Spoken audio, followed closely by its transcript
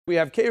We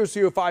have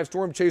KOCO5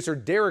 storm chaser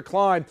Derek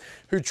Klein,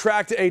 who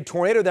tracked a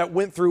tornado that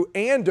went through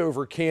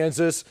Andover,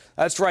 Kansas.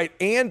 That's right,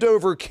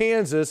 Andover,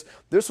 Kansas.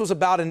 This was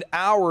about an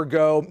hour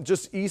ago,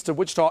 just east of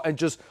Wichita, and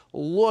just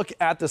look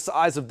at the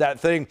size of that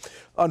thing.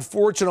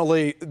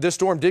 Unfortunately, this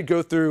storm did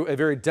go through a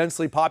very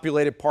densely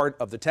populated part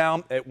of the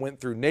town. It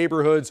went through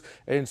neighborhoods,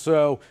 and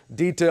so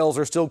details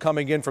are still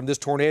coming in from this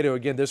tornado.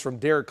 Again, this from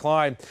Derek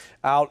Klein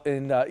out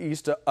in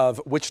east of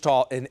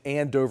Wichita in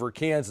Andover,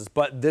 Kansas.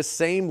 But this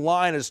same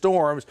line of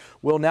storms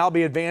will now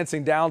be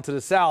advancing down to the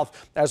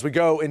south as we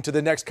go into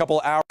the next couple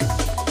hours.